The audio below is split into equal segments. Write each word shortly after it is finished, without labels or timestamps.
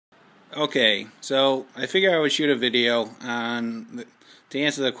Okay, so I figured I would shoot a video to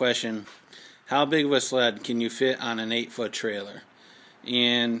answer the question, how big of a sled can you fit on an 8-foot trailer?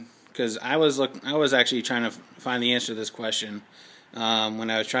 And because I was actually trying to find the answer to this question when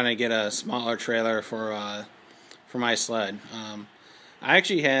I was trying to get a smaller trailer for my sled. I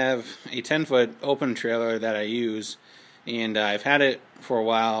actually have a 10-foot open trailer that I use, and I've had it for a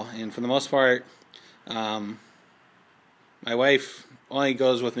while. And for the most part, my wife only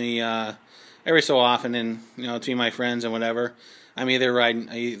goes with me every so often, and between my friends and whatever. I'm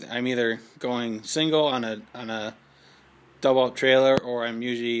either going single on a double up trailer, or I'm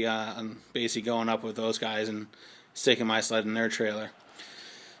usually I'm basically going up with those guys and sticking my sled in their trailer.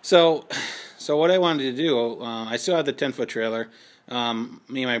 So what I wanted to do, I still have the 10-foot trailer. Me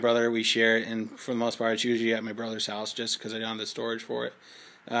and my brother, we share it, and for the most part, it's usually at my brother's house, just because I don't have the storage for it.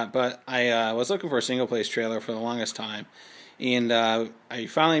 But I was looking for a single-place trailer for the longest time, and I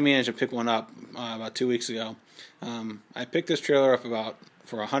finally managed to pick one up about 2 weeks ago. I picked this trailer up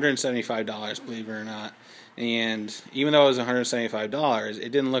for $175, believe it or not. And even though it was $175,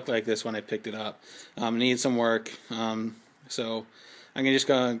 it didn't look like this when I picked it up. It needed some work, so I'm just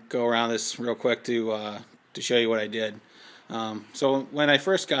gonna go around this real quick to show you what I did. So when I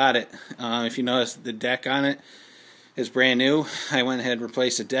first got it, if you notice, the deck on it is brand new. I went ahead and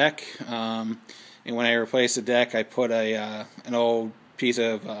replaced the deck, and when I replaced the deck, I put an old piece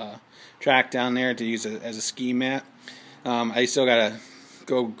of track down there to use as a ski mat. I still gotta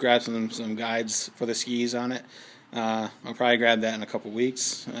go grab some guides for the skis on it. I'll probably grab that in a couple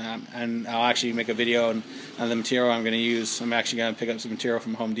weeks, and I'll actually make a video on the material I'm going to use. I'm actually going to pick up some material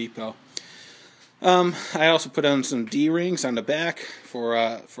from Home Depot. I also put on some D-rings on the back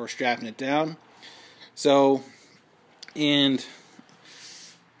for strapping it down. So, and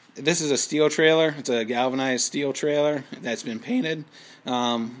this is a steel trailer. It's a galvanized steel trailer that's been painted.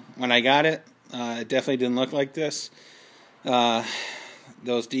 When I got it, it definitely didn't look like this.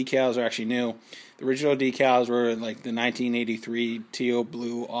 Those decals are actually new. The original decals were like the 1983 teal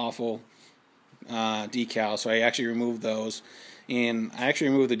blue awful decals, so I actually removed those. And I actually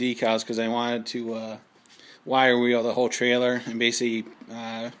removed the decals because I wanted to wire wheel the whole trailer and basically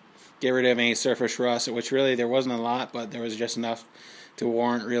get rid of any surface rust, which really there wasn't a lot, but there was just enough to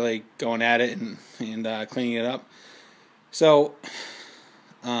warrant really going at it and cleaning it up. So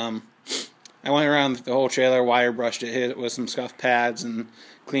I went around the whole trailer, wire brushed it, hit it with some scuff pads, and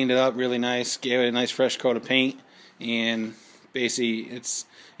cleaned it up really nice. Gave it a nice fresh coat of paint, and basically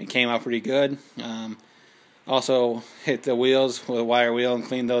it came out pretty good. Also hit the wheels with a wire wheel and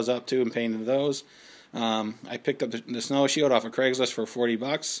cleaned those up too and painted those. I picked up the snow shield off of Craigslist for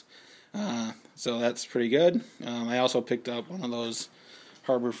 $40, so that's pretty good. I also picked up one of those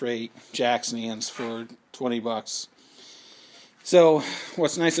Harbor Freight jack stands for $20. So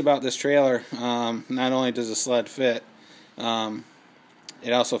what's nice about this trailer, not only does the sled fit,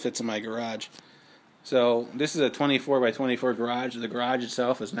 it also fits in my garage. So this is a 24 by 24 garage. The garage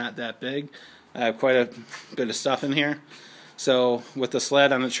itself is not that big. I have quite a bit of stuff in here. So with the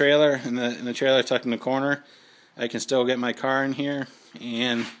sled on the trailer and the trailer tucked in the corner, I can still get my car in here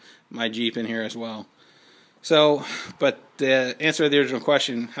and my Jeep in here as well. So, but the answer to the original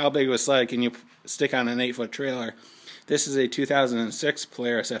question, how big of a sled can you stick on an 8-foot trailer? This is a 2006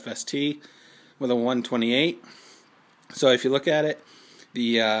 Polaris FST with a 128. So if you look at it,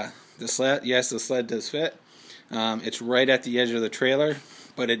 the sled, yes, the sled does fit. It's right at the edge of the trailer,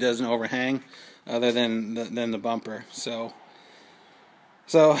 but it doesn't overhang, other than the bumper. So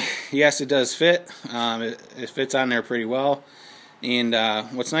yes, it does fit. It fits on there pretty well. And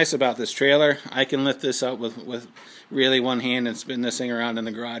what's nice about this trailer, I can lift this up with really one hand and spin this thing around in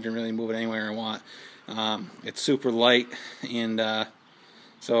the garage and really move it anywhere I want. It's super light, and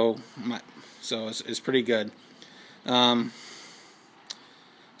so it's pretty good.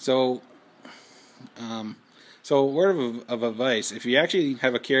 So a word of advice: if you actually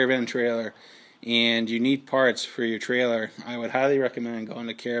have a Karavan trailer and you need parts for your trailer, I would highly recommend going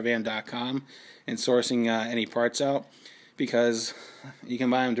to Karavan.com and sourcing any parts out, because you can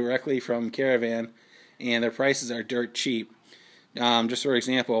buy them directly from Karavan, and their prices are dirt cheap. Just for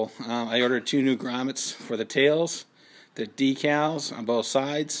example, I ordered 2 new grommets for the tails, the decals on both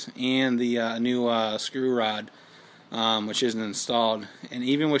sides, and the new screw rod, which isn't installed. And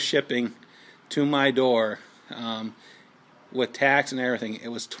even with shipping to my door, with tax and everything, it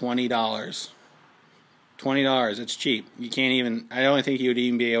was $20. $20. It's cheap. You can't even. I don't think you would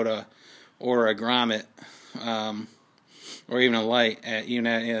even be able to order a grommet, or even a light at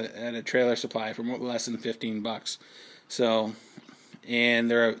a trailer supply for less than $15. So,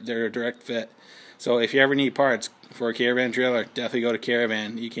 and they're a direct fit. So if you ever need parts for a Karavan trailer, definitely go to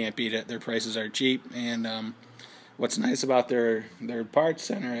Karavan. You can't beat it. Their prices are cheap, and what's nice about their parts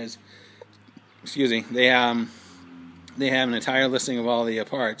center is, they have an entire listing of all the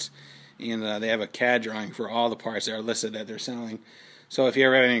parts, and they have a CAD drawing for all the parts that are listed that they're selling. So if you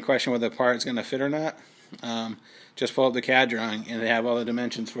ever have any question whether the part's going to fit or not, just pull up the CAD drawing, and they have all the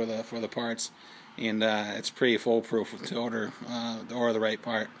dimensions for the parts, and it's pretty foolproof to order the right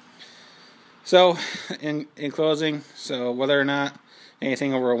part. So in closing, so whether or not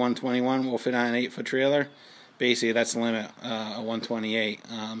anything over a 121 will fit on an 8-foot trailer, basically that's the limit, a 128.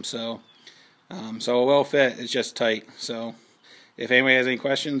 So it will fit. It's just tight. So if anybody has any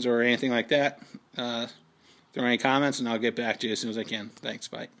questions or anything like that, throw any comments, and I'll get back to you as soon as I can. Thanks.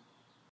 Bye.